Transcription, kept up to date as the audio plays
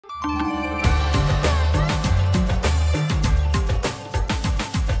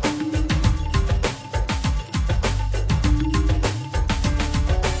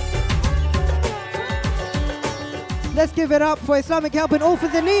Let's give it up for Islamic Help and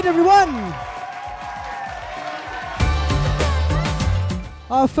Orphans in Need, everyone.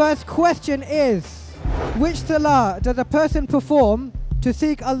 Our first question is, which salah does a person perform to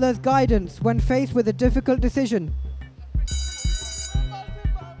seek Allah's guidance when faced with a difficult decision?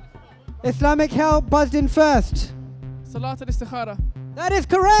 Islamic Help buzzed in first. Salat al-Istikhara. That is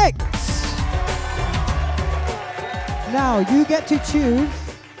correct. Now you get to choose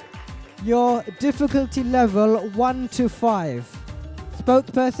your difficulty level 1 to 5.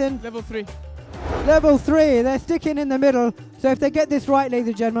 Spokesperson? Level 3. Level 3, they're sticking in the middle. So if they get this right, ladies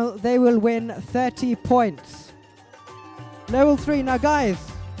and gentlemen, they will win 30 points. Level 3, now guys,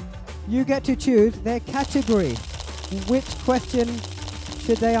 you get to choose their category. Which question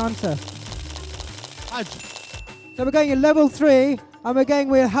should they answer? Hajj. So we're going in level 3, and we're going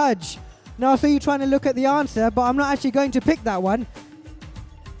with Hajj. Now, so you're trying to look at the answer, but I'm not actually going to pick that one.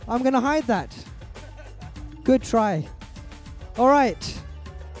 I'm going to hide that. Good try. All right.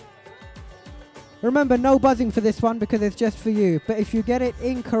 Remember, no buzzing for this one because it's just for you. But if you get it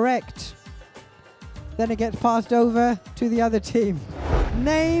incorrect, then it gets passed over to the other team.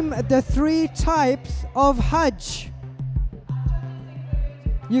 Name the 3 types of Hajj.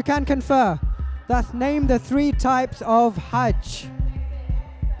 You can confer. That's name the 3 types of Hajj.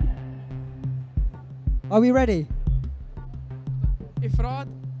 Are we ready? Ifrad,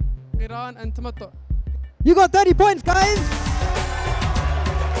 Qiran and Tamattu. You got 30 points, guys!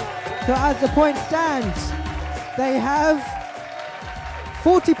 So as the point stands, they have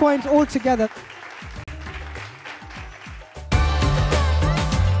 40 points altogether.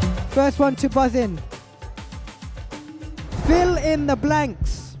 First one to buzz in. Fill in the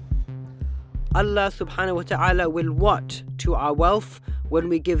blanks. Allah subhanahu wa ta'ala will what to our wealth when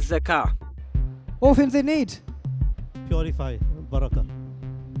we give zakah? Orphans in need. Purify. Barakah.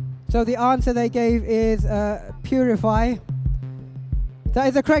 So the answer they gave is purify. That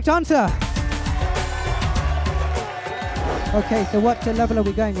is the correct answer. Okay, so what level are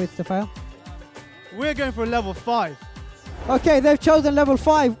we going with, Safael? We're going for level 5. Okay, they've chosen level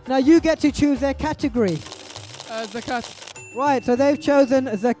 5. Now you get to choose their category. Zakat. Right, so they've chosen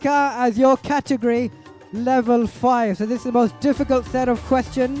zakah as your category, level 5. So this is the most difficult set of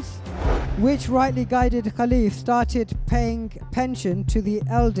questions. Which rightly guided Caliph started paying pension to the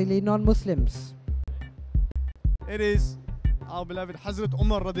elderly non-Muslims? It is our beloved Hazrat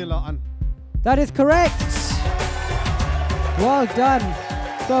Umar radiallahu anh. That is correct. Well done.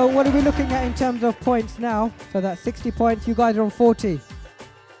 So what are we looking at in terms of points now? So that's 60 points. You guys are on 40.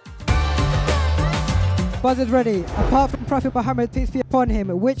 Buzzers ready. Apart from Prophet Muhammad, peace be upon him,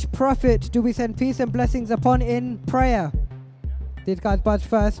 which prophet do we send peace and blessings upon in prayer? These guys buzz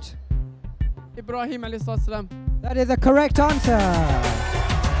first. Ibrahim alayhi salatu salam. That is a correct answer.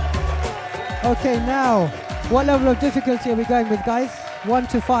 Okay, now, what level of difficulty are we going with, guys? 1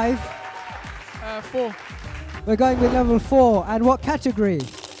 to 5? 4. We're going with level 4. And what category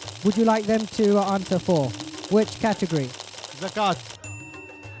would you like them to answer for? Which category? Zakat.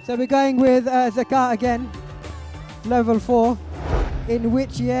 So we're going with Zakat again, level 4. In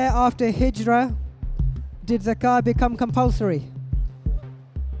which year after Hijrah did Zakat become compulsory?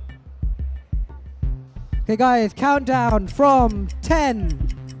 Okay guys, countdown from 10,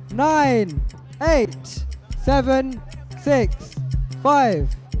 9, 8, 7, 6,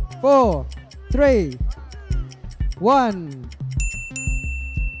 5, 4, 3, 1.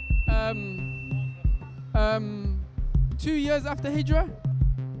 2 years after Hijrah?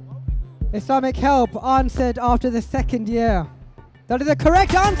 Islamic Help answered after the 2nd year. That is a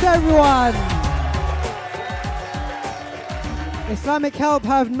correct answer, everyone! Islamic Help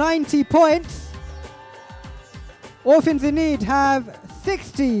have 90 points. Orphans in Need have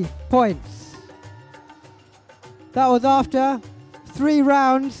 60 points. That was after 3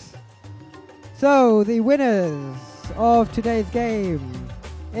 rounds. So the winners of today's game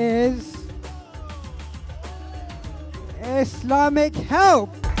is Islamic Help.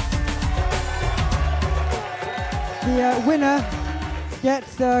 The winner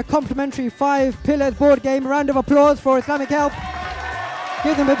gets a complimentary 5 Pillars board game. Round of applause for Islamic Help.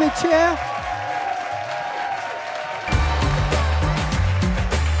 Give them a big cheer.